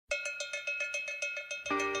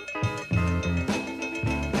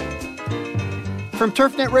From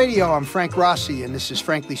TurfNet Radio, I'm Frank Rossi, and this is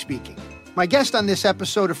Frankly Speaking. My guest on this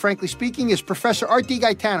episode of Frankly Speaking is Professor Art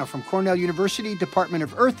DeGaetano from Cornell University, Department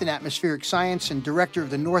of Earth and Atmospheric Science, and Director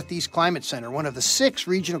of the Northeast Climate Center, one of the 6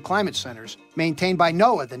 regional climate centers maintained by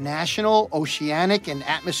NOAA, the National Oceanic and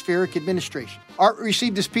Atmospheric Administration. Art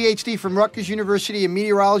received his PhD from Rutgers University in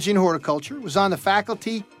Meteorology and Horticulture, was on the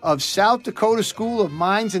faculty of South Dakota School of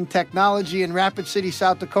Mines and Technology in Rapid City,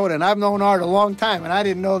 South Dakota. And I've known Art a long time, and I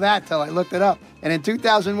didn't know that till I looked it up. And in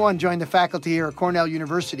 2001, joined the faculty here at Cornell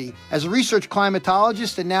University as a research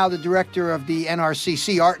climatologist and now the director of the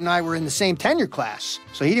NRCC. Art and I were in the same tenure class,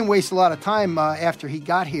 so he didn't waste a lot of time after he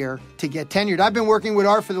got here to get tenured. I've been working with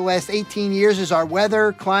Art for the last 18 years as our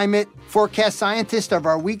weather, climate, forecast scientist of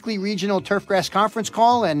our weekly regional turfgrass conference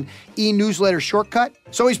call and e-newsletter shortcut.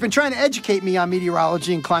 So he's been trying to educate me on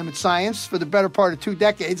meteorology and climate science for the better part of 2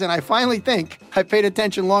 decades, and I finally think I paid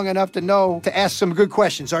attention long enough to know to ask some good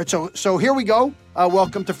questions. All right, so here we go.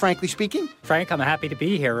 Welcome to Frankly Speaking. Frank, I'm happy to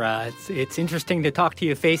be here. It's interesting to talk to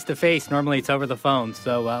you face to face. Normally it's over the phone,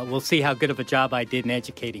 so we'll see how good of a job I did in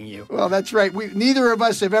educating you. Well, that's right. Neither of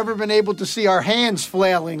us have ever been able to see our hands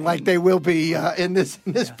flailing like they will be in this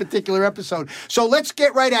particular episode. So let's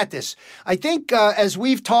get right at this. I think as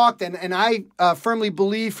we've talked, and I firmly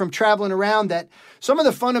believe from traveling around that some of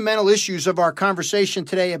the fundamental issues of our conversation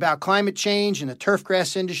today about climate change and the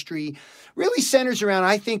turfgrass industry really centers around,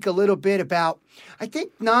 I think, a little bit about, I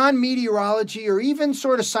think, non-meteorology or even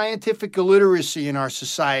sort of scientific illiteracy in our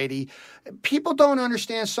society. People don't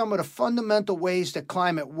understand some of the fundamental ways that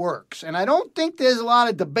climate works. And I don't think there's a lot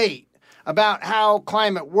of debate about how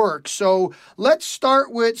climate works. So let's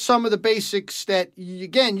start with some of the basics that,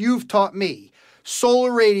 again, you've taught me.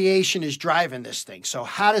 Solar radiation is driving this thing. So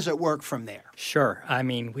how does it work from there? Sure. I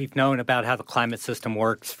mean, we've known about how the climate system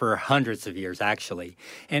works for hundreds of years, actually.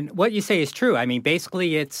 And what you say is true. I mean,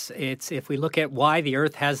 basically, it's if we look at why the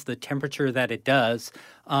Earth has the temperature that it does,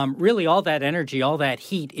 really all that energy, all that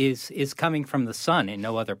heat is coming from the sun in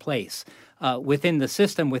no other place. Within the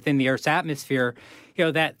system, within the Earth's atmosphere,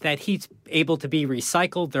 that heat's able to be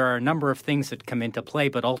recycled. There are a number of things that come into play,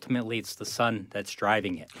 but ultimately it's the sun that's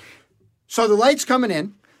driving it. So the light's coming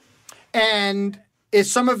in, and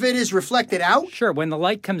some of it is reflected out? Sure. When the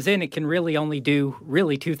light comes in, it can really only do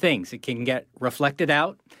 2 things. It can get reflected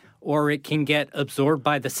out, or it can get absorbed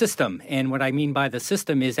by the system. And what I mean by the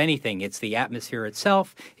system is anything. It's the atmosphere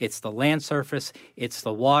itself, it's the land surface, it's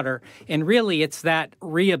the water, and really it's that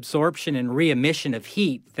reabsorption and re-emission of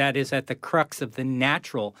heat that is at the crux of the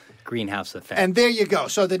natural greenhouse effect. And there you go.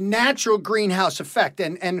 So the natural greenhouse effect.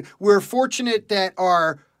 And we're fortunate that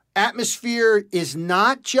our atmosphere is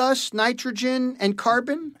not just nitrogen and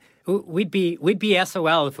carbon? We'd be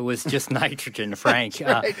SOL if it was just nitrogen, Frank.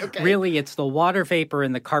 Right, okay. Really, it's the water vapor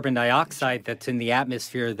and the carbon dioxide that's in the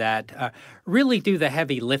atmosphere that really do the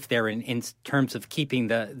heavy lift there in terms of keeping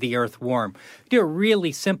the Earth warm. Do a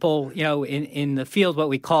really simple, in the field, what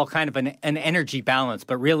we call kind of an energy balance,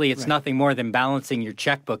 but really it's nothing more than balancing your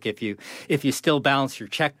checkbook if you still balance your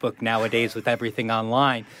checkbook nowadays with everything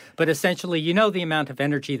online. But essentially, the amount of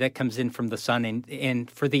energy that comes in from the sun,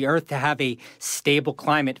 and for the Earth to have a stable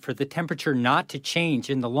climate, for the temperature not to change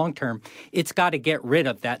in the long term, it's got to get rid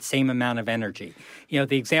of that same amount of energy.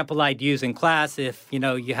 The example I'd use in class, if,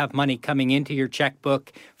 you have money coming into your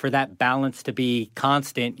checkbook, for that balance to be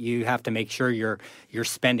constant, you have to make sure you're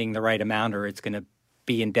spending the right amount, or it's going to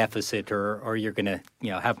be in deficit, or you're going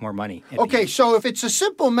to, have more money. Okay, so if it's a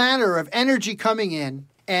simple matter of energy coming in,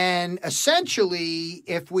 and essentially,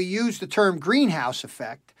 if we use the term greenhouse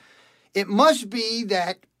effect, it must be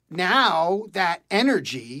that now that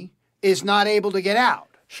energy is not able to get out.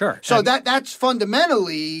 Sure. So that's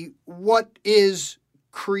fundamentally what is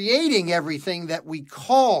creating everything that we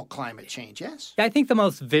call climate change, yes? I think the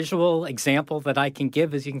most visual example that I can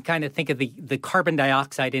give is you can kind of think of the carbon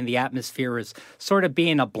dioxide in the atmosphere as sort of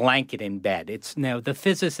being a blanket in bed. It's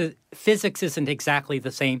the physics isn't exactly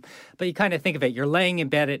the same, but you kind of think of it. You're laying in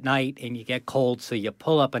bed at night and you get cold, so you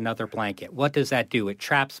pull up another blanket. What does that do? It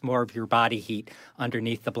traps more of your body heat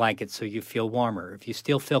underneath the blanket so you feel warmer. If you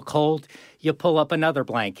still feel cold, you pull up another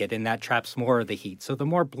blanket and that traps more of the heat. So the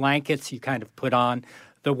more blankets you kind of put on,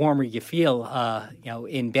 the warmer you feel,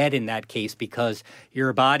 in bed in that case, because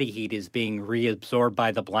your body heat is being reabsorbed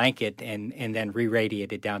by the blanket and then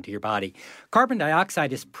re-radiated down to your body. Carbon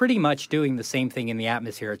dioxide is pretty much doing the same thing in the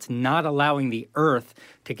atmosphere. It's not allowing the Earth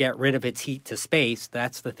to get rid of its heat to space.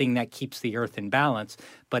 That's the thing that keeps the Earth in balance,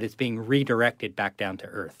 but it's being redirected back down to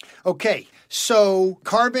Earth. Okay, so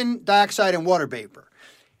carbon dioxide and water vapor.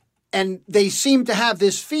 And they seem to have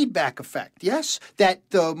this feedback effect, yes? That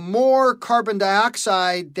the more carbon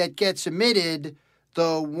dioxide that gets emitted,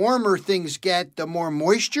 the warmer things get, the more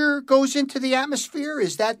moisture goes into the atmosphere?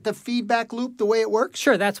 Is that the feedback loop, the way it works?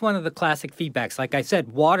 Sure, that's one of the classic feedbacks. Like I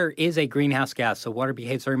said, water is a greenhouse gas, so water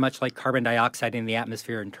behaves very much like carbon dioxide in the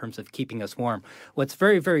atmosphere in terms of keeping us warm. What's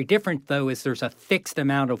very, very different, though, is there's a fixed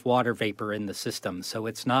amount of water vapor in the system, so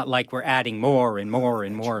it's not like we're adding more and more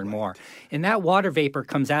and more and more. And that water vapor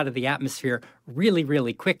comes out of the atmosphere really,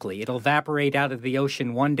 really quickly. It'll evaporate out of the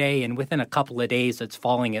ocean one day, and within a couple of days, it's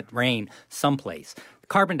falling at rain someplace.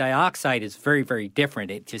 Carbon dioxide is very, very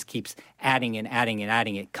different. It just keeps adding and adding and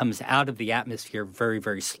adding. It comes out of the atmosphere very,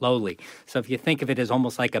 very slowly. So if you think of it as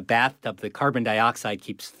almost like a bathtub, the carbon dioxide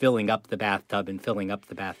keeps filling up the bathtub and filling up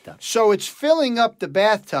the bathtub. So it's filling up the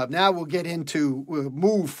bathtub. Now we'll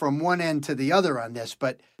move from one end to the other on this.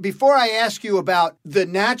 But before I ask you about the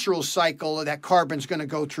natural cycle that carbon's going to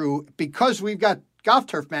go through, because we've got golf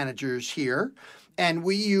turf managers here, and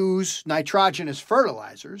we use nitrogenous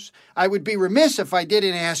fertilizers, I would be remiss if I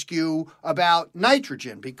didn't ask you about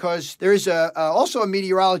nitrogen, because there is also a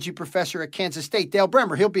meteorology professor at Kansas State, Dale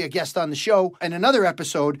Bremer. He'll be a guest on the show in another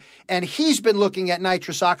episode, and he's been looking at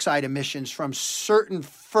nitrous oxide emissions from certain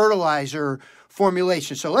fertilizer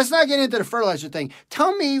formulations. So let's not get into the fertilizer thing.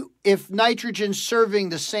 Tell me if nitrogen's serving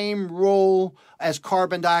the same role as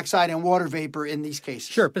carbon dioxide and water vapor in these cases.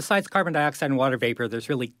 Sure. Besides carbon dioxide and water vapor, there's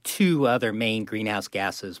really two other main greenhouse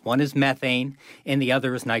gases. One is methane, and the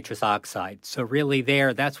other is nitrous oxide. So really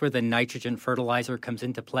that's where the nitrogen fertilizer comes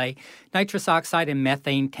into play. Nitrous oxide and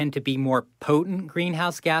methane tend to be more potent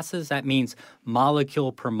greenhouse gases. That means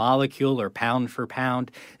molecule per molecule or pound for pound.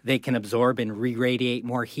 They can absorb and re-radiate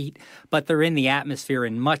more heat, but they're in the atmosphere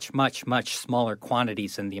in much, much, much smaller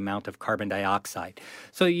quantities than the amount of carbon dioxide.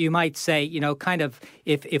 So you might say,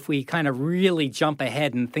 if we kind of really jump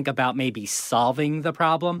ahead and think about maybe solving the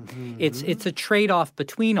problem, it's a trade-off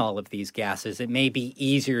between all of these gases. It may be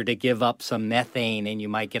easier to give up some methane, and you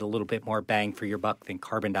might get a little bit more bang for your buck than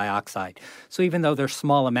carbon dioxide. So even though they're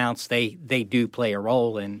small amounts, they do play a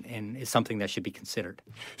role and is something that should be considered.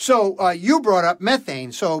 So you brought up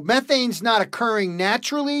methane. So methane's not occurring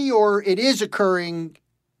naturally, or it is occurring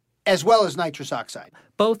as well as nitrous oxide?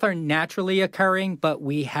 Both are naturally occurring, but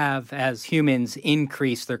we have, as humans,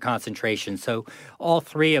 increased their concentration. So all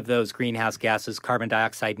three of those greenhouse gases, carbon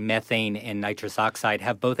dioxide, methane, and nitrous oxide,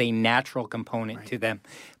 have both a natural component to them,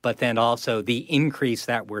 but then also the increase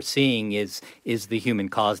that we're seeing is the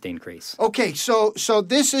human-caused increase. Okay, so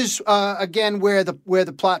this is, again, where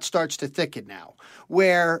the plot starts to thicken now,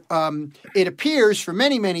 where it appears for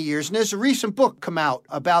many, many years, and there's a recent book come out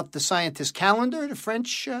about the scientist Callendar, the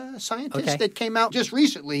French scientist that came out just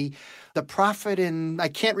recently, The Prophet, and I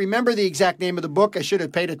can't remember the exact name of the book. I should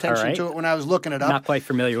have paid attention to it when I was looking it up. Not quite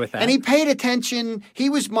familiar with that. And he paid attention. He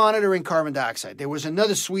was monitoring carbon dioxide. There was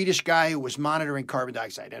another Swedish guy who was monitoring carbon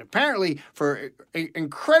dioxide. And apparently, for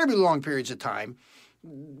incredibly long periods of time,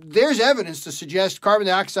 there's evidence to suggest carbon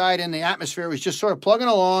dioxide in the atmosphere was just sort of plugging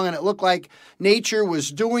along, and it looked like nature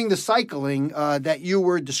was doing the cycling that you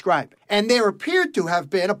were describing. And there appeared to have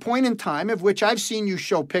been a point in time, of which I've seen you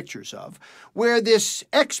show pictures of, where this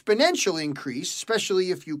exponential increase, especially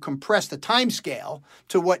if you compress the time scale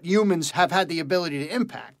to what humans have had the ability to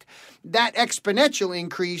impact, that exponential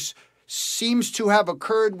increase seems to have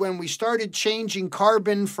occurred when we started changing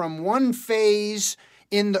carbon from one phase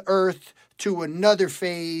in the Earth to another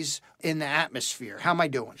phase in the atmosphere. How am I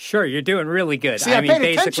doing? Sure, you're doing really good. See, I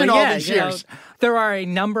paid attention all these years. There are a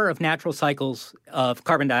number of natural cycles of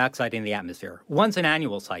carbon dioxide in the atmosphere. One's an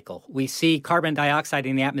annual cycle. We see carbon dioxide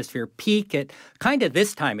in the atmosphere peak at kind of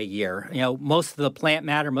this time of year. Most of the plant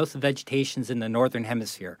matter, most of the vegetation's in the northern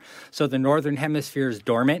hemisphere. So the northern hemisphere is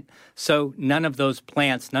dormant. So none of those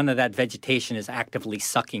plants, none of that vegetation is actively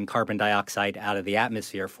sucking carbon dioxide out of the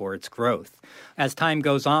atmosphere for its growth. As time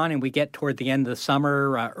goes on and we get toward the end of the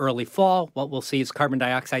summer, early fall, what we'll see is carbon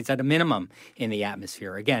dioxide's at a minimum in the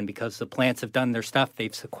atmosphere. Again, because the plants have done their stuff,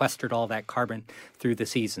 they've sequestered all that carbon through the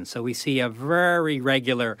season. So we see a very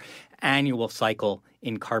regular annual cycle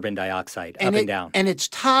in carbon dioxide, up and down. And it's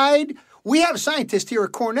tied. We have a scientist here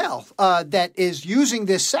at Cornell that is using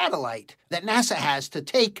this satellite that NASA has to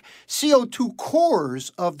take CO2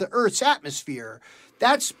 cores of the Earth's atmosphere.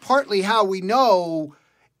 That's partly how we know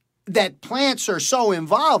that plants are so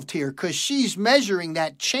involved here, because she's measuring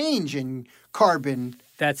that change in carbon.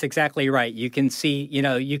 That's exactly right. You can see,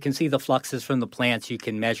 the fluxes from the plants. You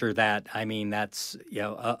can measure that. I mean, that's,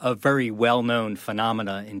 a very well-known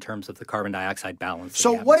phenomena in terms of the carbon dioxide balance.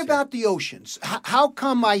 So what about the oceans? How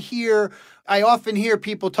come I I often hear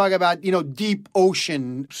people talk about, deep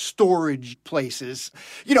ocean storage places.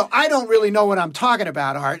 I don't really know what I'm talking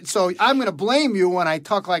about, Art. So I'm going to blame you when I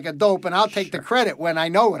talk like a dope, and I'll take the credit when I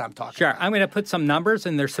know what I'm talking about. Sure. I'm going to put some numbers,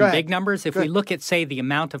 and there's some big numbers. If we look at, say, the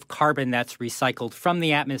amount of carbon that's recycled from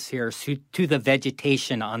the atmosphere to the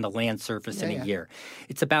vegetation on the land surface in a year,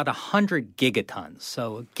 it's about 100 gigatons.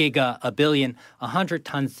 So giga, a billion, 100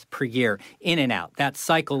 tons per year in and out. That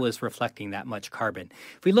cycle is reflecting that much carbon.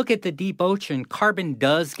 If we look at the deep ocean, carbon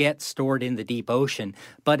does get stored in the deep ocean,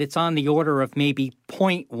 but it's on the order of maybe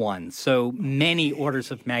 0.1, so many orders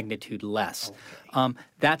of magnitude less.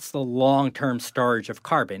 That's the long-term storage of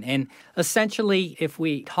carbon. And essentially, if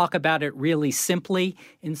we talk about it really simply,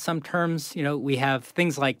 in some terms, we have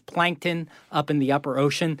things like plankton up in the upper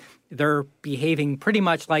ocean. They're behaving pretty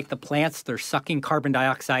much like the plants. They're sucking carbon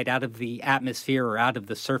dioxide out of the atmosphere or out of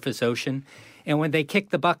the surface ocean. And when they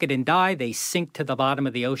kick the bucket and die, they sink to the bottom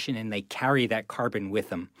of the ocean and they carry that carbon with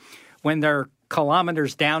them. When they're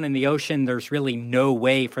kilometers down in the ocean, there's really no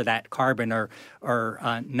way for that carbon or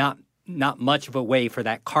not much of a way for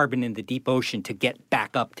that carbon in the deep ocean to get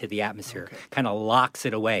back up to the atmosphere. Kind of locks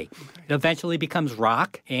it away. It eventually becomes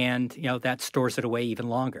rock, and that stores it away even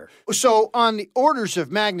longer. So on the orders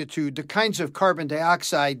of magnitude, the kinds of carbon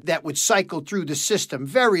dioxide that would cycle through the system,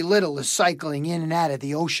 very little is cycling in and out of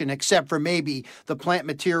the ocean except for maybe the plant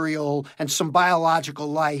material and some biological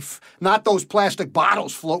life. Not those plastic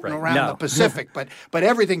bottles floating around the Pacific, but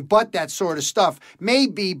everything but that sort of stuff.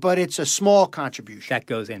 Maybe, but it's a small contribution. That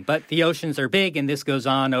goes in. But the oceans are big, and this goes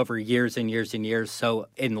on over years and years and years. So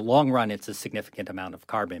in the long run, it's a significant amount of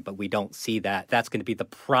carbon, but we don't see that. That's going to be the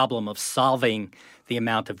problem of solving the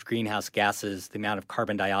amount of greenhouse gases, the amount of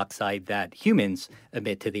carbon dioxide that humans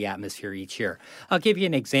emit to the atmosphere each year. I'll give you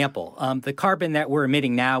an example. The carbon that we're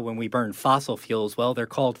emitting now when we burn fossil fuels, well, they're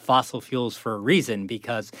called fossil fuels for a reason,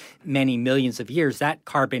 because many millions of years that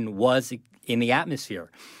carbon was in the atmosphere.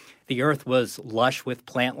 The Earth was lush with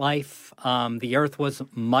plant life. The Earth was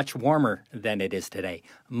much warmer than it is today,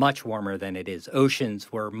 much warmer than it is. Oceans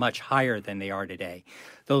were much higher than they are today.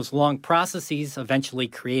 Those long processes eventually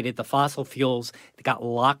created the fossil fuels. They got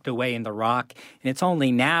locked away in the rock. And it's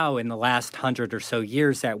only now in the last 100 or so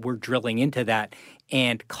years that we're drilling into that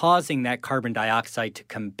and causing that carbon dioxide to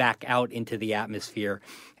come back out into the atmosphere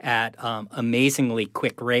at amazingly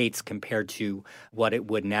quick rates compared to what it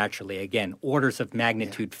would naturally. Again, orders of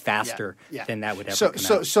magnitude faster than that would ever come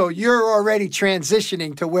out. So you're already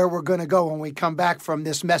transitioning to where we're going to go when we come back from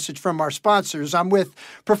this message from our sponsors. I'm with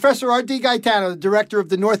Professor R. DeGaetano, the director of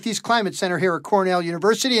the Northeast Climate Center here at Cornell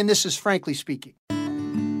University, and this is Frankly Speaking.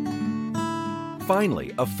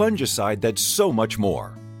 Finally, a fungicide that's so much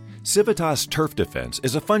more. Civitas Turf Defense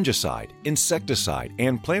is a fungicide, insecticide,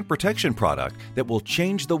 and plant protection product that will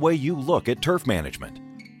change the way you look at turf management.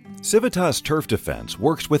 Civitas Turf Defense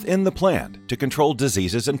works within the plant to control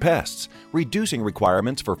diseases and pests, reducing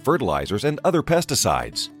requirements for fertilizers and other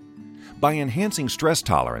pesticides. By enhancing stress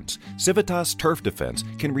tolerance, Civitas Turf Defense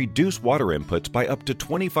can reduce water inputs by up to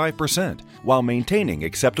 25% while maintaining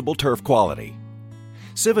acceptable turf quality.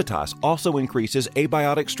 Civitas also increases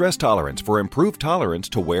abiotic stress tolerance for improved tolerance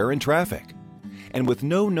to wear and traffic. And with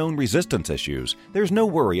no known resistance issues, there's no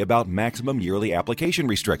worry about maximum yearly application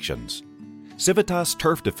restrictions. Civitas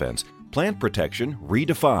Turf Defense, plant protection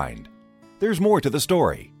redefined. There's more to the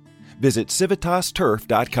story. Visit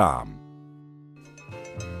civitasturf.com.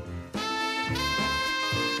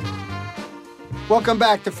 Welcome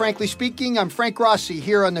back to Frankly Speaking. I'm Frank Rossi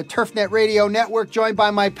here on the TurfNet Radio Network, joined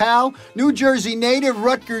by my pal, New Jersey native,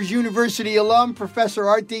 Rutgers University alum, Professor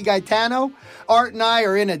Art DeGaetano. Art and I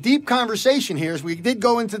are in a deep conversation here, as we did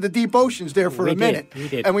go into the deep oceans there for a minute. We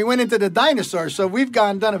did. And we went into the dinosaurs, so we've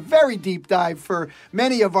done a very deep dive for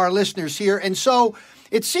many of our listeners here. And so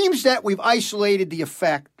it seems that we've isolated the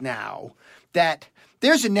effect now that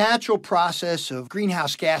there's a natural process of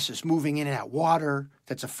greenhouse gases moving in and out. Water,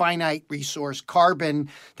 that's a finite resource. Carbon,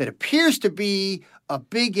 that appears to be a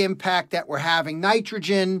big impact that we're having.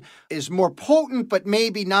 Nitrogen is more potent, but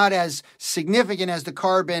maybe not as significant as the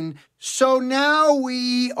carbon. So now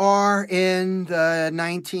we are in the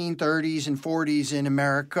 1930s and 40s in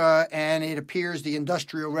America, and it appears the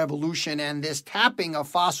Industrial Revolution and this tapping of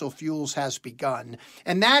fossil fuels has begun.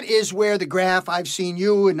 And that is where the graph I've seen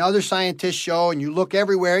you and other scientists show, and you look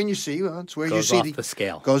everywhere and you see, well, it's where you see the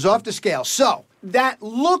scale. Goes off the scale. So that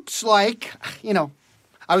looks like,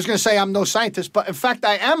 I was going to say I'm no scientist, but in fact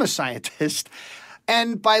I am a scientist.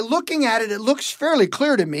 And by looking at it, it looks fairly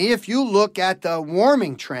clear to me if you look at the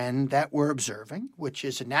warming trend that we're observing, which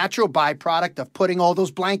is a natural byproduct of putting all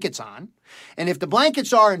those blankets on. And if the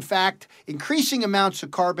blankets are, in fact, increasing amounts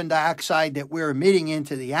of carbon dioxide that we're emitting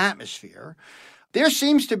into the atmosphere, there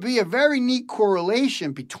seems to be a very neat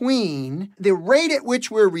correlation between the rate at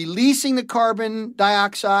which we're releasing the carbon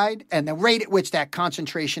dioxide and the rate at which that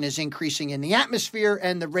concentration is increasing in the atmosphere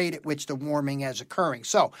and the rate at which the warming is occurring.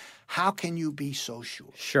 So how can you be so sure?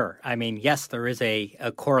 Sure. I mean, yes, there is a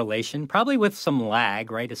correlation, probably with some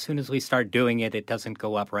lag, right? As soon as we start doing it, it doesn't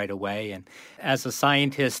go up right away. And as a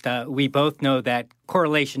scientist, we both know that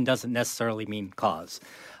correlation doesn't necessarily mean cause.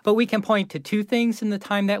 But we can point to two things in the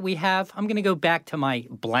time that we have. I'm going to go back to my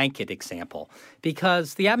blanket example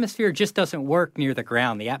because the atmosphere just doesn't work near the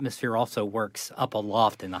ground. The atmosphere also works up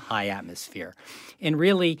aloft in the high atmosphere. And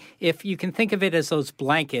really, if you can think of it as those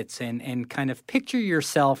blankets and kind of picture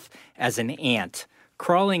yourself as an ant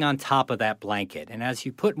crawling on top of that blanket. And as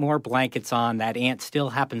you put more blankets on, that ant still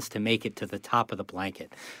happens to make it to the top of the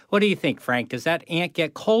blanket. What do you think, Frank? Does that ant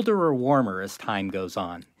get colder or warmer as time goes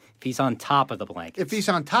on? If he's on top of the blankets. If he's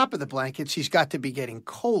on top of the blankets, he's got to be getting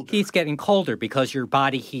colder. He's getting colder because your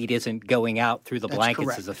body heat isn't going out through the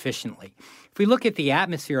blankets as efficiently. If we look at the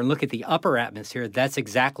atmosphere and look at the upper atmosphere, that's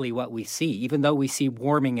exactly what we see. Even though we see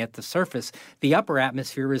warming at the surface, the upper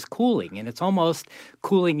atmosphere is cooling, and it's almost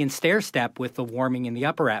cooling in stair-step with the warming in the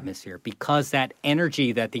upper atmosphere because that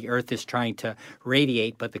energy that the Earth is trying to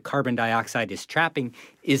radiate, but the carbon dioxide is trapping,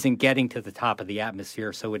 isn't getting to the top of the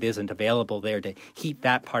atmosphere, so it isn't available there to heat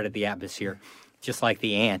that part of the atmosphere, just like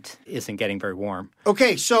the ant isn't getting very warm.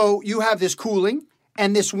 Okay, so you have this cooling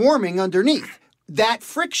and this warming underneath. That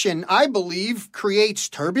friction, I believe, creates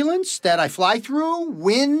turbulence that I fly through,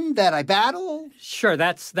 wind that I battle. Sure,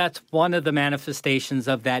 that's one of the manifestations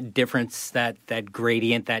of that difference, that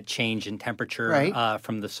gradient, that change in temperature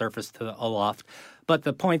from the surface to the aloft. But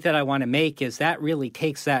the point that I want to make is that really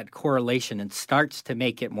takes that correlation and starts to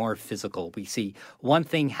make it more physical. We see one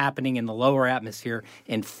thing happening in the lower atmosphere,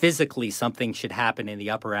 and physically something should happen in the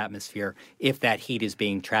upper atmosphere if that heat is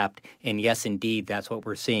being trapped. And yes, indeed, that's what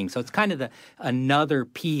we're seeing. So it's kind of another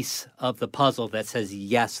piece of the puzzle that says,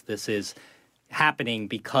 yes, this is happening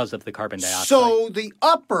because of the carbon dioxide. So the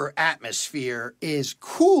upper atmosphere is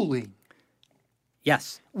cooling.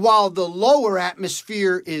 Yes. While the lower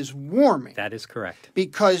atmosphere is warming. That is correct.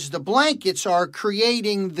 Because the blankets are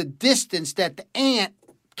creating the distance that the ant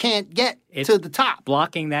can't get to the top.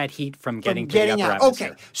 Blocking that heat from getting to the upper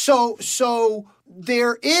atmosphere. Okay, so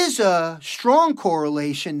there is a strong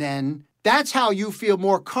correlation then. That's how you feel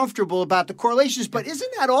more comfortable about the correlations. But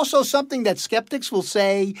isn't that also something that skeptics will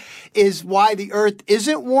say is why the Earth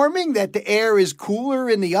isn't warming, that the air is cooler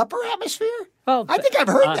in the upper atmosphere? Well, I think I've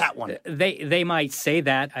heard that one. They might say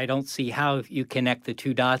that. I don't see how you connect the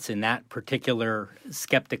two dots in that particular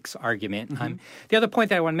skeptic's argument. Mm-hmm. The other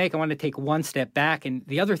point that I want to make, I want to take one step back. And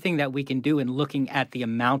the other thing that we can do in looking at the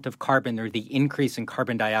amount of carbon or the increase in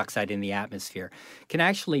carbon dioxide in the atmosphere can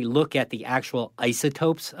actually look at the actual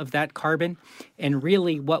isotopes of that carbon. And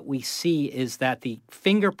really what we see is that the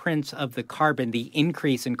fingerprints of the carbon, the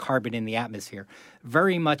increase in carbon in the atmosphere,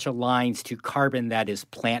 very much aligns to carbon that is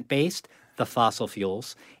plant-based, the fossil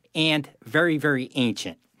fuels, and very, very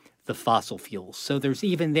ancient, the fossil fuels. So there's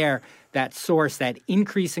even there that source, that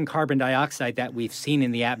increase in carbon dioxide that we've seen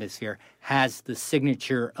in the atmosphere has the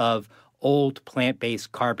signature of old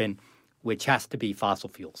plant-based carbon, which has to be fossil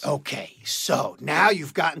fuels. Okay, so now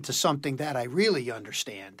you've gotten to something that I really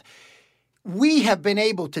understand. We have been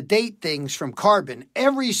able to date things from carbon.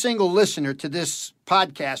 Every single listener to this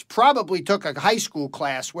podcast probably took a high school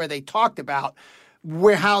class where they talked about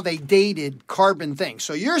how they dated carbon things.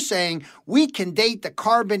 So you're saying we can date the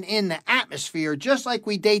carbon in the atmosphere just like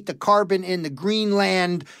we date the carbon in the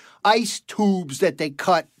Greenland ice tubes that they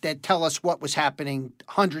cut that tell us what was happening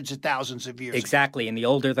hundreds of thousands of years ago. Exactly. And the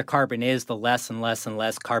older the carbon is, the less and less and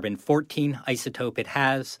less carbon-14 isotope it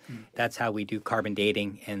has. That's how we do carbon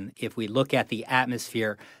dating. And if we look at the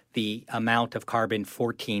atmosphere, the amount of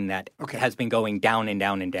carbon-14 that has been going down and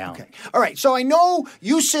down and down. Okay. All right. So I know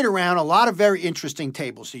you sit around a lot of very interesting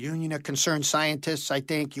tables. The Union of Concerned Scientists, I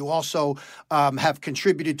think. You also have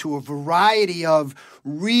contributed to a variety of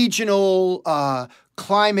regional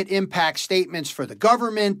climate impact statements for the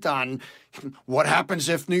government on what happens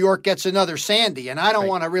if New York gets another Sandy. And I don't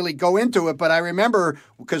want to really go into it, but I remember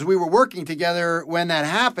because we were working together when that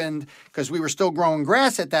happened, because we were still growing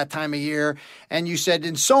grass at that time of year, and you said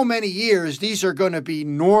in so many years, these are going to be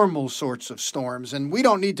normal sorts of storms, and we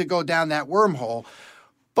don't need to go down that wormhole.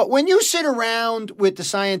 But when you sit around with the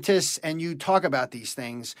scientists and you talk about these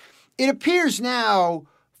things, it appears now,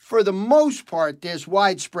 for the most part, there's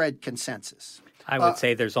widespread consensus. I would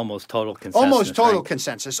say there's almost total consensus. Almost total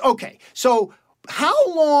consensus. Okay. So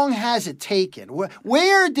How long has it taken?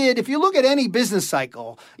 If you look at any business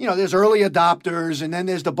cycle, there's early adopters, and then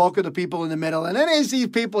there's the bulk of the people in the middle, and then there's these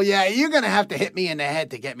people, you're going to have to hit me in the head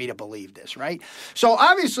to get me to believe this, right? So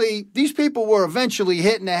obviously, these people were eventually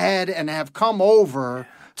hit in the head and have come over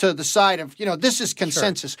to the side of, this is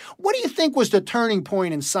consensus. Sure. What do you think was the turning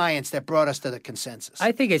point in science that brought us to the consensus?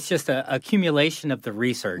 I think it's just an accumulation of the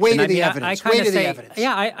research. Weight of the evidence.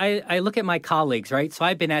 Yeah, I look at my colleagues, right? So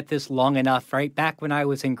I've been at this long enough, right? Back when I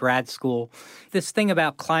was in grad school, this thing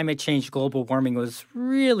about climate change, global warming was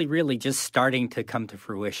really, really just starting to come to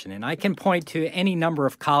fruition. And I can point to any number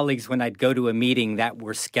of colleagues when I'd go to a meeting that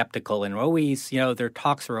were skeptical and always, their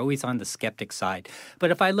talks were always on the skeptic side.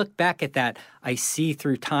 But if I look back at that, I see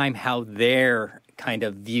through time how their kind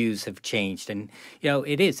of views have changed. And,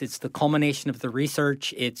 it's the culmination of the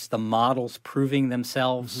research. It's the models proving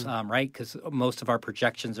themselves, right? Because most of our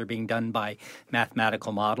projections are being done by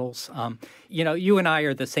mathematical models. You and I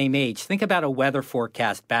are the same age. Think about a weather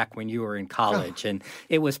forecast back when you were in college, and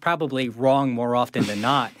it was probably wrong more often than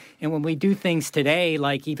not. And when we do things today,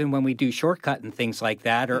 like even when we do shortcut and things like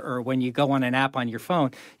that, or when you go on an app on your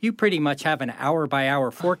phone, you pretty much have an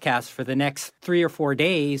hour-by-hour forecast for the next 3 or 4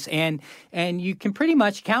 days, and you can pretty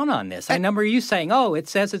much count on this. I remember you saying, it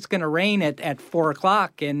says it's going to rain at 4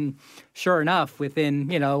 o'clock, and sure enough, within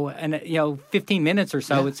 15 minutes or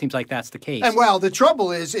so, it seems like that's the case. And the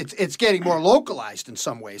trouble is it's getting more localized in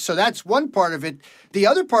some ways. So that's one part of it. The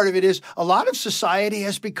other part of it is a lot of society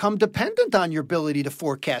has become dependent on your ability to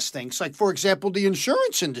forecast things. Like, for example, the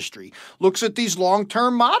insurance industry looks at these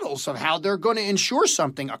long-term models of how they're going to insure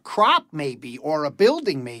something, a crop maybe, or a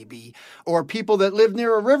building maybe, or people that live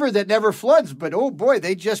near a river that never floods. But, oh boy,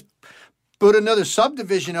 they just put another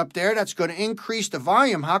subdivision up there that's going to increase the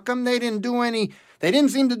volume. How come they didn't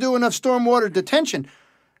seem to do enough stormwater detention?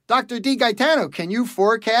 Dr. DeGaetano, can you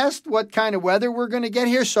forecast what kind of weather we're going to get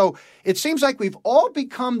here? So it seems like we've all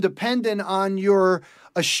become dependent on your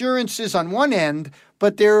assurances on one end,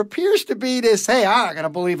 but there appears to be this, hey, I'm not going to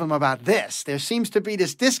believe them about this. There seems to be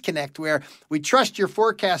this disconnect where we trust your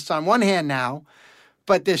forecasts on one hand now,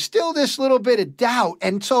 but there's still this little bit of doubt.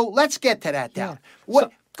 And so let's get to that doubt. Go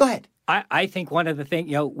ahead. I think one of the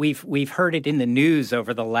things, we've heard it in the news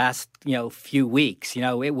over the last, few weeks.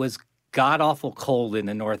 It was god-awful cold in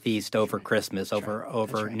the Northeast over Christmas,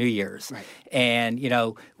 over New Year's. Right. And,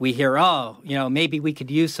 we hear, maybe we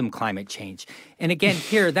could use some climate change. And again,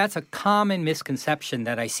 here, that's a common misconception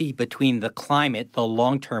that I see between the climate, the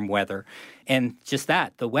long-term weather, and just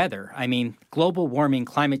that, the weather. I mean, global warming,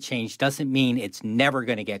 climate change doesn't mean it's never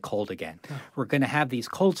going to get cold again. Oh. We're going to have these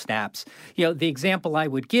cold snaps. The example I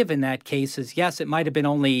would give in that case is, yes, it might have been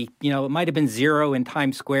only, it might have been 0 in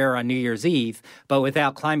Times Square on New Year's Eve, but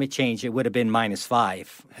without climate change, it would have been -5.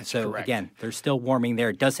 So correct. Again, there's still warming there.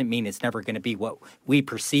 It doesn't mean it's never going to be what we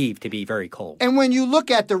perceive to be very cold. And when you look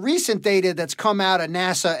at the recent data that's come out of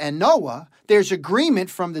NASA and NOAA, there's agreement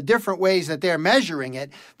from the different ways that they're measuring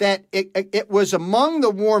it that it was among the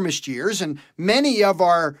warmest years, and many of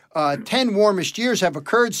our 10 warmest years have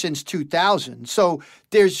occurred since 2000. So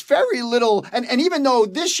there's very little, and even though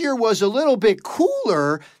this year was a little bit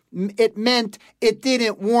cooler, it meant it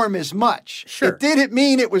didn't warm as much. Sure. It didn't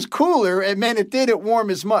mean it was cooler. It meant it didn't warm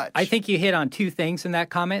as much. I think you hit on two things in that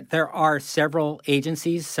comment. There are several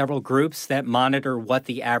agencies, several groups that monitor what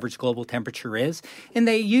the average global temperature is, and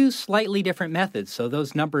they use slightly different methods, so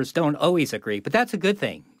those numbers don't always agree. But that's a good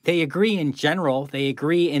thing. They agree in general. They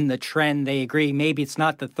agree in the trend. They agree maybe it's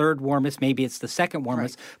not the third warmest, maybe it's the second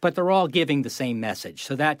warmest, right. But they're all giving the same message.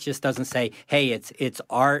 So that just doesn't say, hey, it's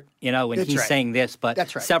art, and that's he's right. saying this, but right.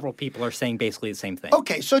 Several people are saying basically the same thing.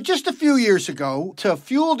 Okay, so just a few years ago, to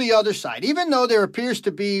fuel the other side, even though there appears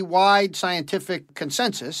to be wide scientific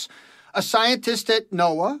consensus, a scientist at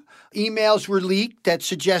NOAA, emails were leaked that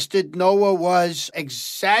suggested NOAA was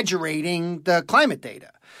exaggerating the climate data,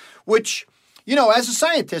 which, as a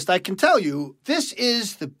scientist, I can tell you this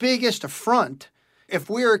is the biggest affront if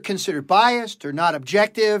we're considered biased or not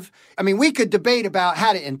objective. I mean, we could debate about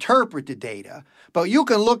how to interpret the data, but you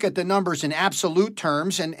can look at the numbers in absolute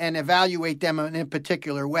terms and evaluate them in a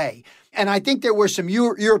particular way. And I think there were some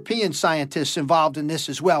European scientists involved in this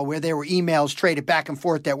as well, where there were emails traded back and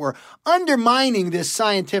forth that were undermining this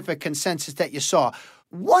scientific consensus that you saw.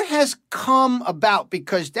 What has come about?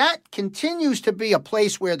 Because that continues to be a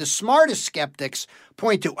place where the smartest skeptics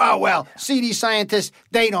point to, see, these scientists,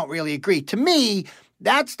 they don't really agree. To me,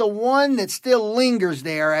 That's the one that still lingers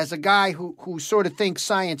there as a guy who sort of thinks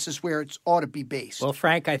science is where it ought to be based. Well,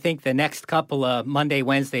 Frank, I think the next couple of Monday,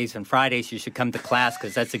 Wednesdays, and Fridays you should come to class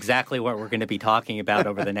because that's exactly what we're going to be talking about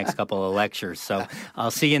over the next couple of lectures. So I'll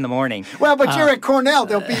see you in the morning. Well, but you're at Cornell.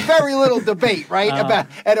 There'll be very little debate, right, about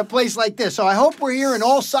at a place like this. So I hope we're hearing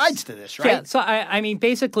all sides to this, right? Yeah, so I mean,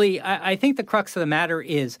 basically, I think the crux of the matter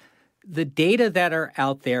is the data that are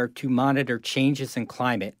out there to monitor changes in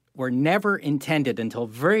climate were never intended until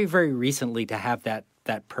very, very recently to have that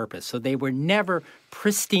purpose. So they were never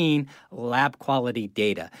pristine lab quality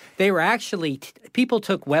data. They were actually, people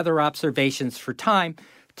took weather observations for time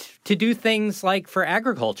to do things like for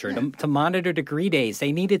agriculture, to monitor degree days.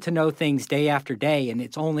 They needed to know things day after day, and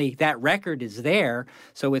it's only that record is there,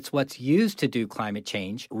 so it's what's used to do climate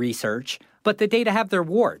change research. But the data have their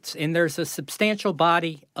warts, and there's a substantial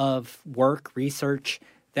body of work, research,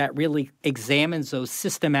 that really examines those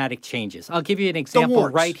systematic changes. I'll give you an example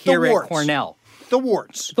right here at Cornell. The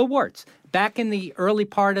warts. The warts. Back in the early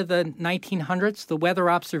part of the 1900s, the weather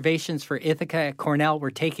observations for Ithaca at Cornell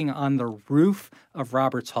were taken on the roof of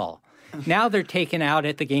Roberts Hall. Now they're taken out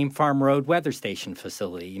at the Game Farm Road Weather Station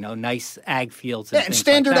facility, nice ag fields and things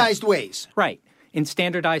standardized like that. ways. Right, in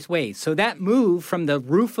standardized ways. So that move from the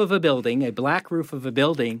roof of a building, a black roof of a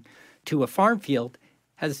building, to a farm field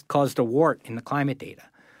has caused a wart in the climate data.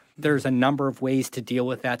 There's a number of ways to deal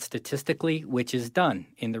with that statistically, which is done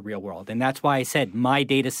in the real world. And that's why I said my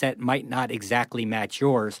data set might not exactly match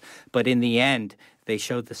yours, but in the end, they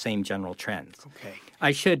show the same general trends. Okay.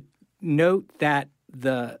 I should note that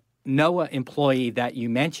the NOAA employee that you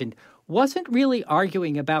mentioned wasn't really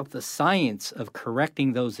arguing about the science of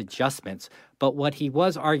correcting those adjustments, but what he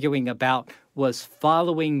was arguing about was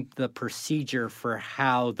following the procedure for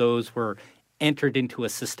how those were entered into a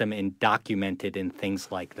system and documented and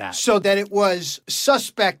things like that. So that it was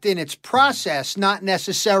suspect in its process, not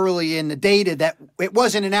necessarily in the data, that it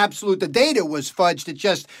wasn't an absolute, the data was fudged, it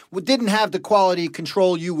just didn't have the quality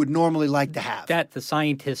control you would normally like to have. That the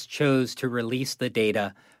scientists chose to release the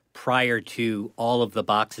data prior to all of the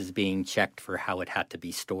boxes being checked for how it had to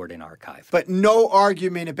be stored in archive. But no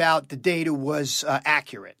argument about the data was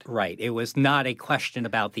accurate. Right. It was not a question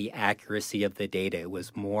about the accuracy of the data. It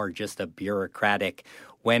was more just a bureaucratic,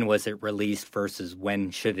 when was it released versus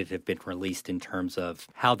when should it have been released in terms of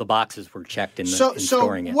how the boxes were checked in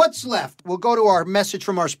storing it. So what's left? We'll go to our message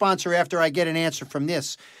from our sponsor after I get an answer from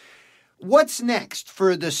this. What's next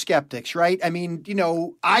for the skeptics, right? I mean,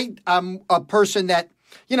 I'm a person that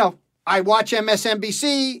I watch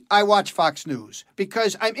MSNBC, I watch Fox News,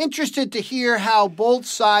 because I'm interested to hear how both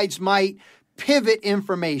sides might pivot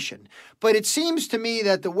information. But it seems to me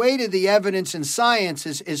that the weight of the evidence in science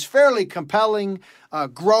is fairly compelling,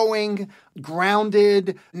 growing,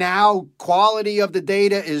 grounded. Now, quality of the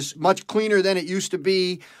data is much cleaner than it used to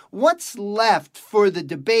be. What's left for the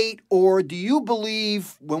debate, or do you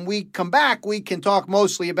believe when we come back we can talk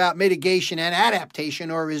mostly about mitigation and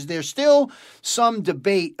adaptation, or is there still some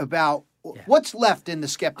debate about what's left in the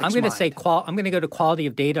skeptic's mind? I'm going to go to quality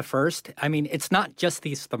of data first. I mean, it's not just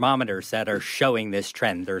these thermometers that are showing this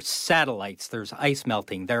trend. There's satellites, there's ice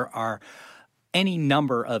melting, there are any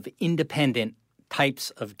number of independent types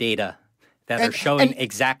of data that are showing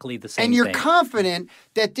exactly the same thing. And you're confident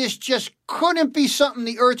that this just couldn't be something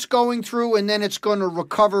the Earth's going through and then it's going to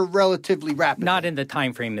recover relatively rapidly? Not in the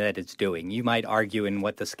time frame that it's doing. You might argue, and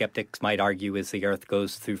what the skeptics might argue, is the Earth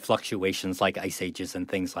goes through fluctuations like ice ages and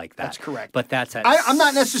things like that. That's correct. But that's I'm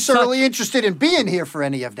not necessarily interested in being here for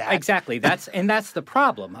any of that. Exactly. That's the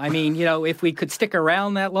problem. I mean, if we could stick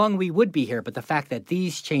around that long, we would be here. But the fact that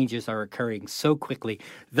these changes are occurring so quickly,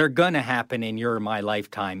 they're going to happen in your or my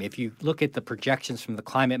lifetime. If you look at the projections from the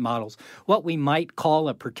climate models, what we might call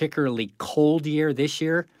a particularly cold year this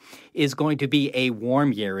year is going to be a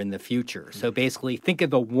warm year in the future. So basically, think of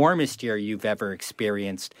the warmest year you've ever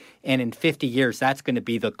experienced, and in 50 years, that's going to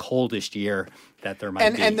be the coldest year that there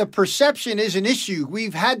might be. And the perception is an issue.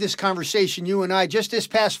 We've had this conversation, you and I, just this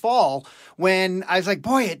past fall, when I was like,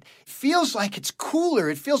 boy, it feels like it's cooler.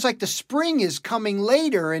 It feels like the spring is coming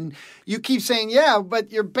later. And you keep saying, yeah,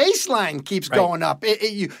 but your baseline keeps going up.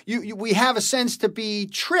 We have a sense to be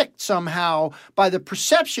tricked somehow by the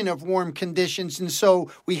perception of warm conditions. And so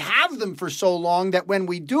we have them for so long that when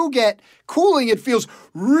we do get cooling, it feels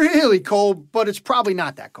really cold, but it's probably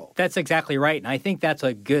not that cold. That's exactly right. And I think that's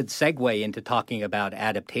a good segue into talking about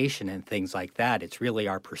adaptation and things like that. It's really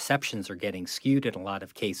our perceptions are getting skewed in a lot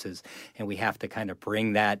of cases, and we have to kind of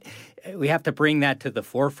bring that to the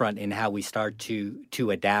forefront in how we start to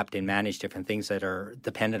adapt and manage different things that are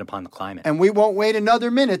dependent upon the climate. And we won't wait another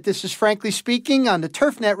minute. This is Frankly Speaking on the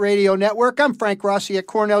TurfNet Radio Network. I'm Frank Rossi at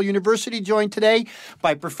Cornell University, joined today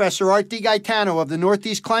by Professor Art DeGaetano of the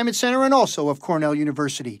Northeast Climate Center and also of Cornell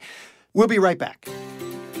University. We'll be right back.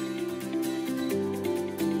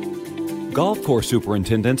 Golf course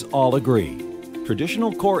superintendents all agree.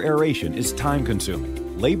 Traditional core aeration is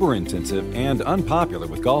time-consuming, labor-intensive, and unpopular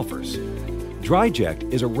with golfers.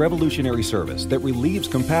 DryJect is a revolutionary service that relieves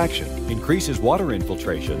compaction, increases water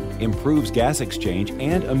infiltration, improves gas exchange,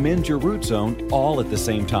 and amends your root zone all at the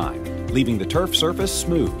same time, leaving the turf surface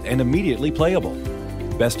smooth and immediately playable.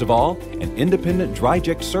 Best of all, an independent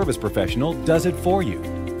DryJect service professional does it for you.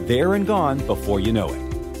 There and gone before you know it.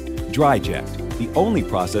 DryJect, the only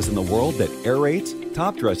process in the world that aerates,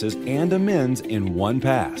 top dresses, and amends in one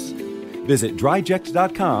pass. Visit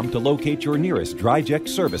DryJect.com to locate your nearest DryJect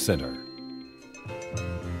service center.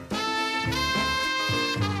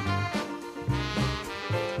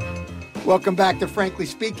 Welcome back to Frankly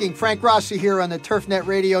Speaking. Frank Rossi here on the TurfNet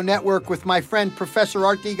Radio Network with my friend Professor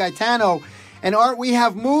Art DeGaetano. And Art, we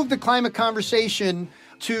have moved the climate conversation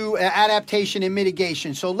to adaptation and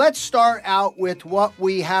mitigation. So let's start out with what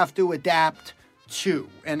we have to adapt to.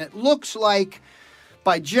 And it looks like,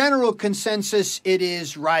 by general consensus, it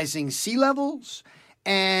is rising sea levels,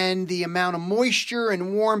 and the amount of moisture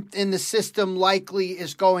and warmth in the system likely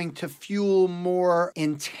is going to fuel more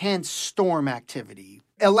intense storm activity.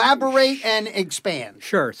 Elaborate and expand.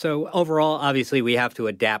 Sure. So overall, obviously, we have to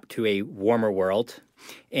adapt to a warmer world.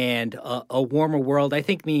 And a warmer world, I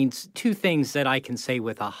think, means two things that I can say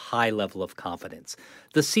with a high level of confidence.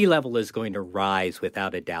 The sea level is going to rise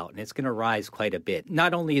without a doubt, and it's going to rise quite a bit.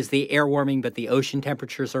 Not only is the air warming, but the ocean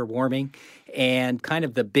temperatures are warming. And kind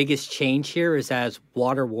of the biggest change here is as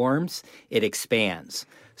water warms, it expands.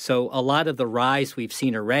 So a lot of the rise we've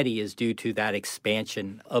seen already is due to that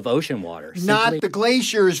expansion of ocean water. Not the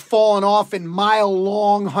glaciers falling off in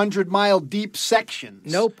mile-long, 100-mile-deep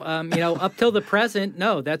sections. Nope. Up till the present,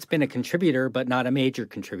 no, that's been a contributor, but not a major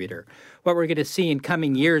contributor. What we're going to see in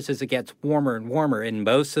coming years as it gets warmer and warmer, and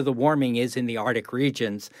most of the warming is in the Arctic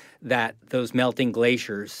regions, that those melting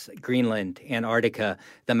glaciers, Greenland, Antarctica,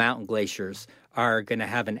 the mountain glaciers, are going to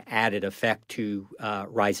have an added effect to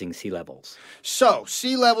rising sea levels. So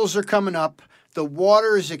sea levels are coming up. The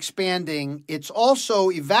water is expanding. It's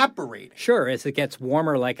also evaporating. Sure. As it gets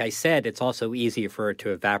warmer, like I said, it's also easier for it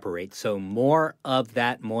to evaporate. So more of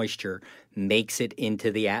that moisture makes it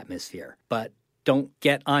into the atmosphere. But don't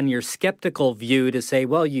get on your skeptical view to say,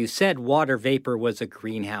 well, you said water vapor was a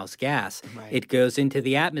greenhouse gas. Right. It goes into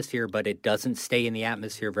the atmosphere, but it doesn't stay in the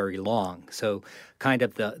atmosphere very long. So kind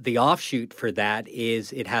of the offshoot for that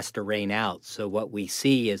is it has to rain out. So what we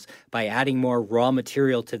see is by adding more raw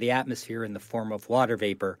material to the atmosphere in the form of water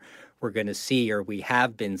vapor, we're going to see, or we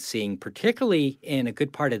have been seeing, particularly in a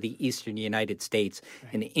good part of the eastern United States,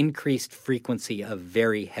 an increased frequency of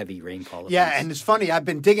very heavy rainfall events. Yeah, and it's funny, I've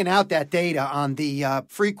been digging out that data on the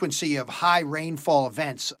frequency of high rainfall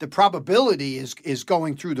events. The probability is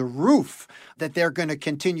going through the roof that they're going to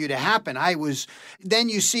continue to happen. Then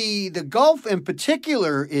you see the Gulf in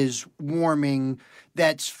particular is warming.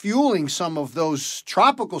 That's fueling some of those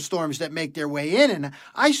tropical storms that make their way in. And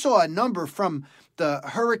I saw a number from the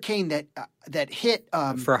hurricane that hit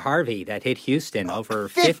for Harvey, that hit Houston, over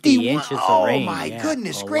 50 inches of rain. Oh my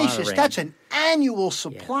goodness gracious, that's an annual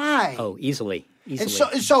supply. Yeah. Oh, easily. And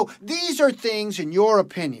so these are things, in your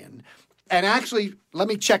opinion, and actually, let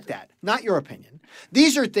me check that, not your opinion.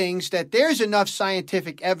 These are things that there's enough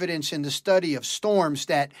scientific evidence in the study of storms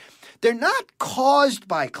that they're not caused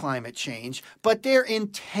by climate change, but they're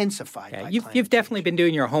intensified by climate change. You've definitely been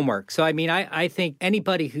doing your homework. So, I think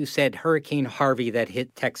anybody who said Hurricane Harvey that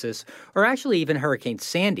hit Texas, or actually even Hurricane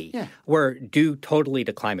Sandy, were due totally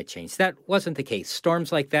to climate change. That wasn't the case.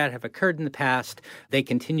 Storms like that have occurred in the past. They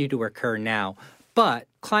continue to occur now. But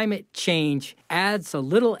climate change adds a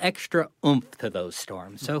little extra oomph to those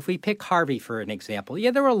storms. So if we pick Harvey for an example,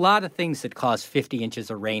 there were a lot of things that caused 50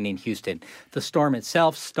 inches of rain in Houston. The storm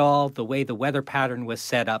itself stalled, the way the weather pattern was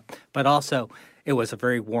set up, but also it was a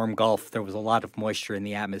very warm Gulf. There was a lot of moisture in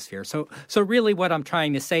the atmosphere. So really what I'm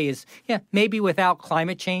trying to say is, maybe without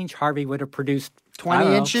climate change, Harvey would have produced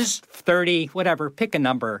 20 inches? 30, whatever, pick a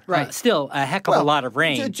number. Right. Still a heck of a lot of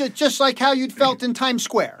rain. Just like how you'd felt in Times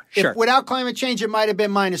Square. Sure. Without climate change, it might have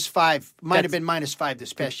been -5. Might have been -5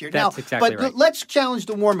 this past year. That's exactly right. But let's challenge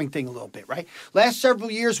the warming thing a little bit, right? Last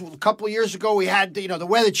several years, a couple of years ago, we had, the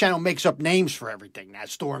Weather Channel makes up names for everything. That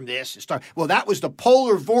storm this, well, that was the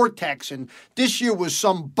polar vortex, and this year was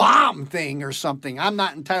some bomb thing or something. I'm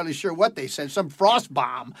not entirely sure what they said, some frost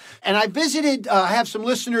bomb. And I visited, I have some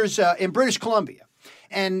listeners in British Columbia,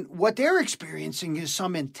 and what they're experiencing is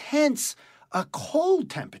some intense cold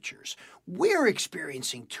temperatures. We're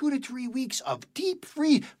experiencing 2 to 3 weeks of deep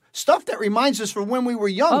freeze, stuff that reminds us from when we were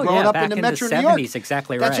young, growing up in the Metro New York.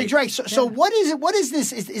 Exactly right. That's right. So what is it? What is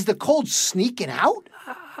this? Is the cold sneaking out?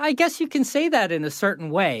 I guess you can say that in a certain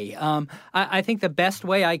way. I think the best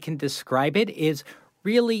way I can describe it is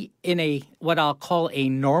really in what I'll call a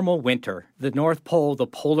normal winter. The North Pole, the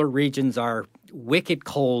polar regions are wicked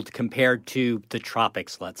cold compared to the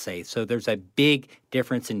tropics, let's say. So there's a big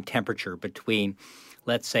difference in temperature between,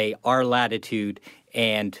 let's say, our latitude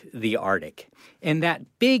and the Arctic. And that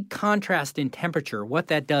big contrast in temperature, what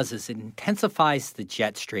that does is it intensifies the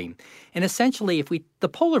jet stream. And essentially, the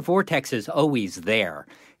polar vortex is always there,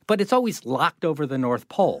 but it's always locked over the North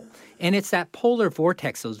Pole. And it's that polar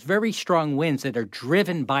vortex, those very strong winds that are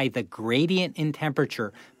driven by the gradient in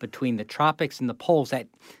temperature between the tropics and the poles that,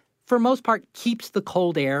 for most part, keeps the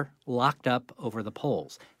cold air locked up over the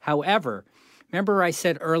poles. However, remember I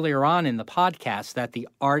said earlier on in the podcast that the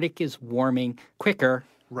Arctic is warming quicker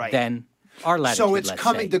than our latitude, so it's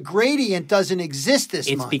coming. The gradient doesn't exist this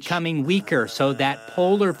much. It's becoming weaker, so that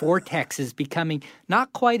polar vortex is becoming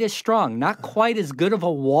not quite as strong, not quite as good of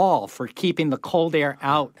a wall for keeping the cold air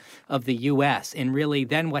out of the U.S. And really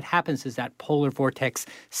then what happens is that polar vortex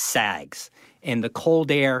sags, and the cold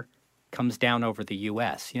air comes down over the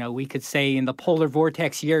U.S. We could say in the polar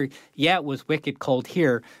vortex year, it was wicked cold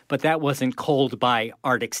here, but that wasn't cold by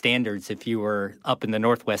Arctic standards if you were up in the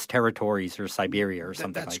Northwest Territories or Siberia or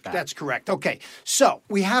something like that. That's correct. Okay, so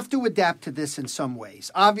we have to adapt to this in some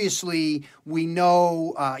ways. Obviously, we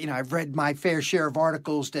know, I've read my fair share of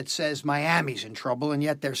articles that says Miami's in trouble, and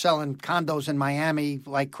yet they're selling condos in Miami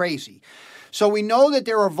like crazy. So we know that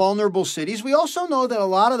there are vulnerable cities. We also know that a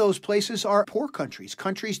lot of those places are poor countries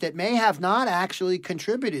that may have not actually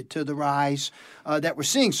contributed to the rise that we're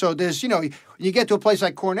seeing. So there's, you get to a place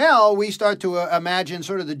like Cornell, we start to imagine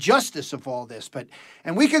sort of the justice of all this.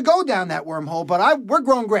 And we could go down that wormhole, but we're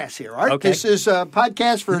growing grass here, Art. Okay. This is a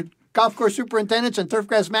podcast for golf course superintendents and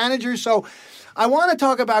turfgrass managers. So I want to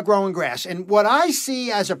talk about growing grass. And what I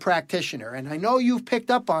see as a practitioner, and I know you've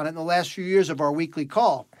picked up on it in the last few years of our weekly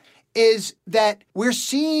call, is that we're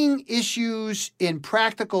seeing issues in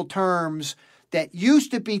practical terms that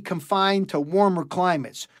used to be confined to warmer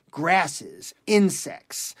climates, grasses,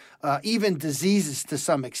 insects, even diseases to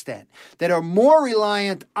some extent, that are more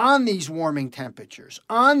reliant on these warming temperatures,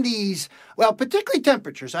 on these, particularly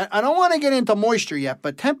temperatures. I don't want to get into moisture yet,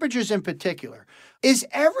 but temperatures in particular. Is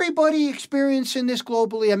everybody experiencing this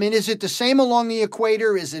globally? I mean, is it the same along the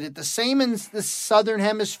equator? Is it the same in the southern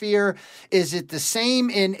hemisphere? Is it the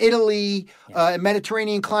same in Italy,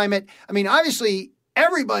 Mediterranean climate? I mean, obviously,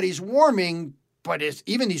 everybody's warming, but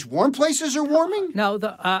even these warm places are warming? No,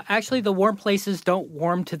 actually the warm places don't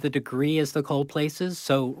warm to the degree as the cold places.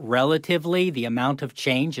 So relatively, the amount of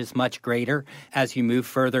change is much greater as you move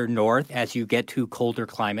further north, as you get to colder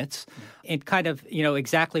climates. It kind of,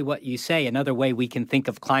 exactly what you say. Another way we can think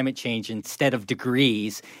of climate change instead of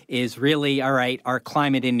degrees is really, all right, our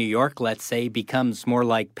climate in New York, let's say, becomes more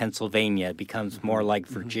like Pennsylvania, becomes more like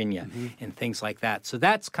Virginia, and things like that. So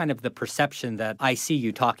that's kind of the perception that I see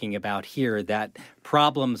you talking about here, that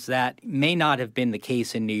problems that may not have been the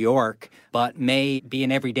case in New York, but may be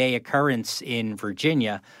an everyday occurrence in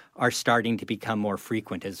Virginia, are starting to become more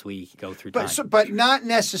frequent as we go through time. But not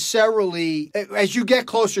necessarily, as you get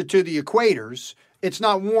closer to the equators, it's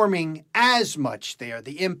not warming as much there.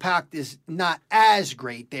 The impact is not as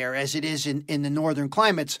great there as it is in the northern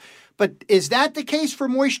climates. But is that the case for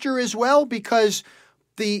moisture as well? Because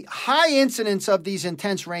the high incidence of these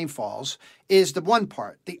intense rainfalls is the one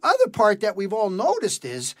part. The other part that we've all noticed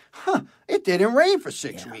is, it didn't rain for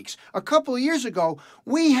 6 weeks. A couple of years ago,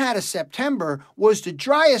 we had a September, was the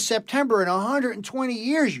driest September in 120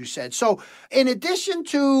 years, you said. So in addition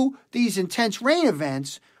to these intense rain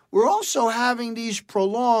events, we're also having these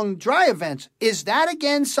prolonged dry events. Is that,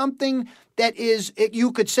 again, something that is,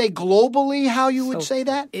 you could say globally, how you would say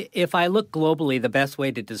that? If I look globally, the best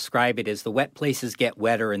way to describe it is the wet places get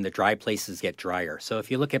wetter and the dry places get drier. So if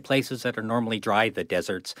you look at places that are normally dry, the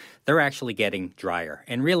deserts, they're actually getting drier.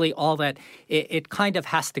 And really all that, it kind of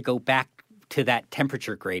has to go back to that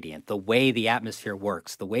temperature gradient, the way the atmosphere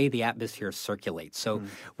works, the way the atmosphere circulates. So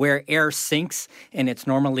where air sinks and it's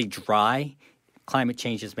normally dry, climate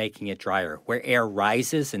change is making it drier. Where air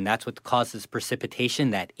rises, and that's what causes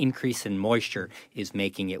precipitation, that increase in moisture is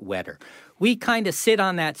making it wetter. We kind of sit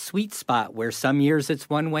on that sweet spot where some years it's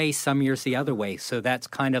one way, some years the other way. So that's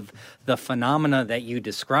kind of the phenomena that you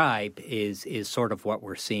describe is sort of what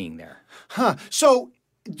we're seeing there. So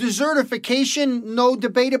desertification, no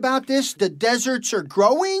debate about this. The deserts are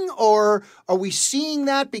growing, or are we seeing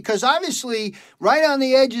that? Because obviously right on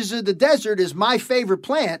the edges of the desert is my favorite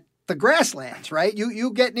plant, the grasslands, right?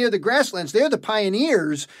 You get near the grasslands, they're the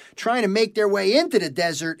pioneers trying to make their way into the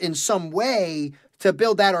desert in some way to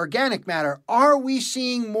build that organic matter. Are we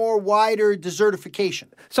seeing more wider desertification?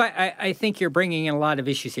 So I think you're bringing in a lot of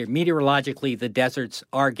issues here. Meteorologically, the deserts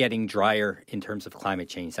are getting drier in terms of climate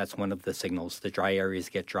change. That's one of the signals. The dry areas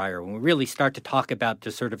get drier. When we really start to talk about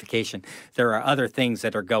desertification, there are other things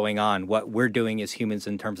that are going on. What we're doing as humans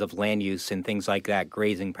in terms of land use and things like that,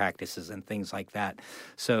 grazing practices and things like that.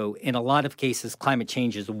 So in a lot of cases, climate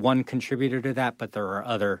change is one contributor to that, but there are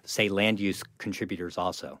other, say, land use contributors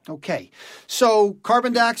also. Okay. So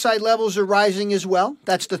carbon dioxide levels are rising as well.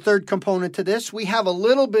 That's the third component to this. We have a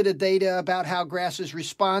little bit of data about how grasses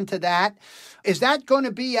respond to that. Is that going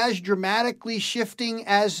to be as dramatically shifting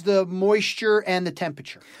as the moisture and the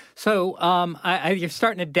temperature? So you're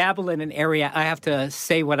starting to dabble in an area. I have to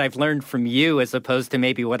say what I've learned from you as opposed to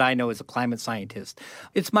maybe what I know as a climate scientist.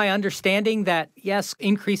 It's my understanding that, yes,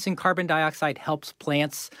 increasing carbon dioxide helps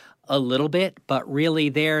plants a little bit, but really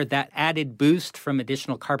that added boost from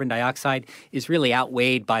additional carbon dioxide is really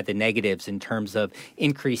outweighed by the negatives in terms of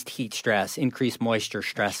increased heat stress, increased moisture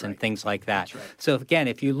stress, and things like that. Right. So again,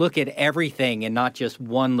 if you look at everything and not just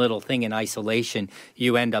one little thing in isolation,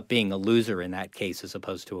 you end up being a loser in that case as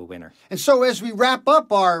opposed to a winner. And so as we wrap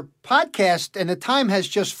up our podcast, and the time has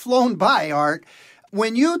just flown by, Art,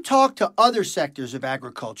 when you talk to other sectors of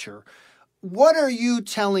agriculture, what are you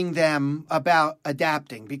telling them about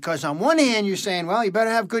adapting? Because on one hand, you're saying, well, you better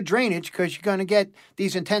have good drainage because you're going to get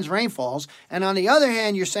these intense rainfalls. And on the other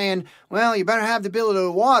hand, you're saying, well, you better have the ability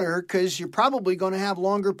to water because you're probably going to have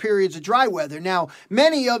longer periods of dry weather. Now,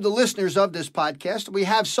 many of the listeners of this podcast, we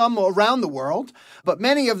have some around the world, but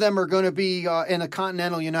many of them are going to be in the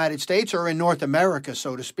continental United States or in North America,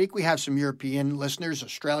 so to speak. We have some European listeners,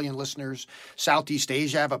 Australian listeners, Southeast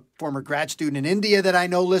Asia. I have a former grad student in India that I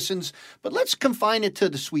know listens. But let's confine it to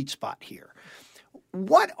the sweet spot here.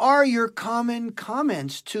 What are your common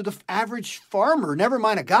comments to the average farmer, never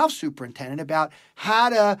mind a golf superintendent, about how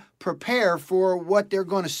to prepare for what they're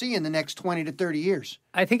going to see in the next 20 to 30 years?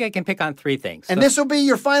 I think I can pick on three things. And this will be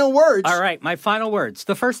your final words. All right, my final words.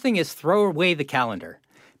 The first thing is throw away the calendar.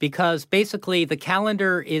 Because basically the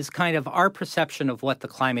calendar is kind of our perception of what the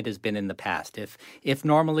climate has been in the past. If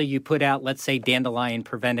normally you put out, let's say, dandelion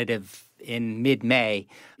preventative in mid-May,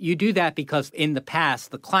 you do that because in the past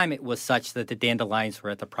the climate was such that the dandelions were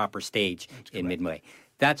at the proper stage in mid-May.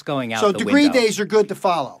 That's going out the window. So degree days are good to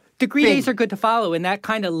follow. Degree days are good to follow, and that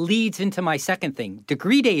kind of leads into my second thing.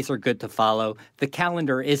 Degree days are good to follow. The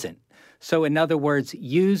calendar isn't. So in other words,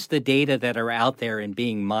 use the data that are out there and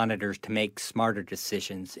being monitored to make smarter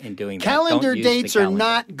decisions in doing that. Calendar dates are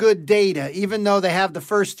not good data, even though they have the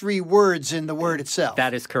first three words in the word itself.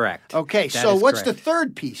 That is correct. Okay, so what's the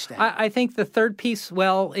third piece then? I think the third piece,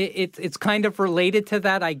 well, it's kind of related to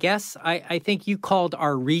that, I guess. I think you called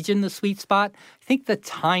our region the sweet spot. I think the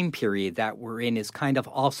time period that we're in is kind of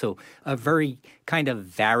also a very kind of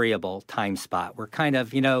variable time spot. We're kind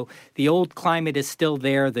of, the old climate is still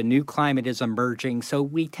there, the new climate is emerging. So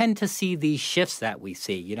we tend to see these shifts that we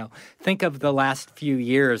see. Think of the last few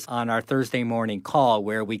years on our Thursday morning call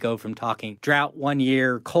where we go from talking drought one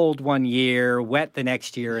year, cold one year, wet the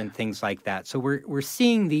next year, and things like that. So we're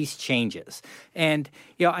seeing these changes. And,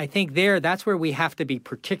 I think that's where we have to be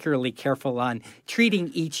particularly careful on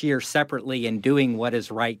treating each year separately and doing what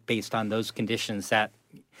is right based on those conditions that,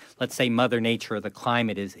 let's say, Mother Nature or the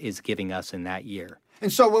climate is giving us in that year.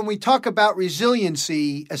 And so when we talk about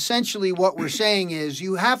resiliency, essentially what we're saying is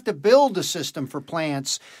you have to build a system for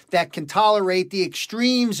plants that can tolerate the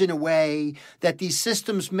extremes in a way that these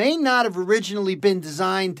systems may not have originally been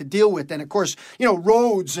designed to deal with. And of course,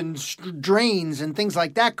 roads and drains and things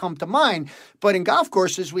like that come to mind. But in golf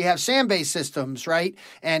courses, we have sand-based systems, right?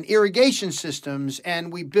 And irrigation systems,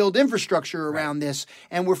 and we build infrastructure around this.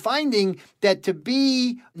 And we're finding that to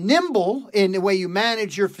be nimble in the way you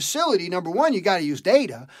manage your facility, number one, you got to use data.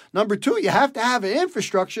 data. Number two, you have to have an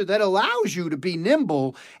infrastructure that allows you to be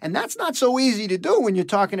nimble. And that's not so easy to do when you're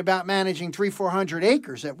talking about managing 300-400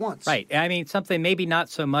 acres at once. Right. I mean, something maybe not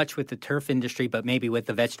so much with the turf industry, but maybe with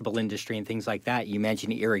the vegetable industry and things like that. You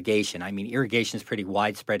mentioned irrigation. I mean, irrigation is pretty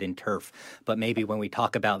widespread in turf, but maybe when we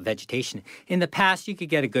talk about vegetation, in the past, you could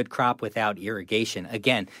get a good crop without irrigation,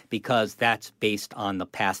 again, because that's based on the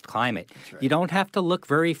past climate. Right. You don't have to look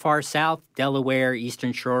very far south, Delaware,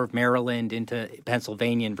 eastern shore of Maryland, into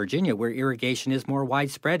Pennsylvania and Virginia, where irrigation is more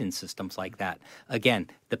widespread in systems like that. Again,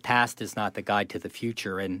 the past is not the guide to the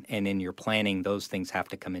future, and in your planning, those things have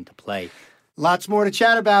to come into play. Lots more to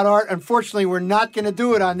chat about, Art. Unfortunately, we're not going to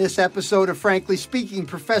do it on this episode of Frankly Speaking.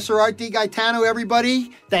 Professor Art DeGaetano,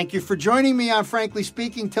 everybody, thank you for joining me on Frankly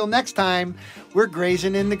Speaking. Till next time, we're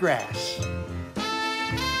grazing in the grass.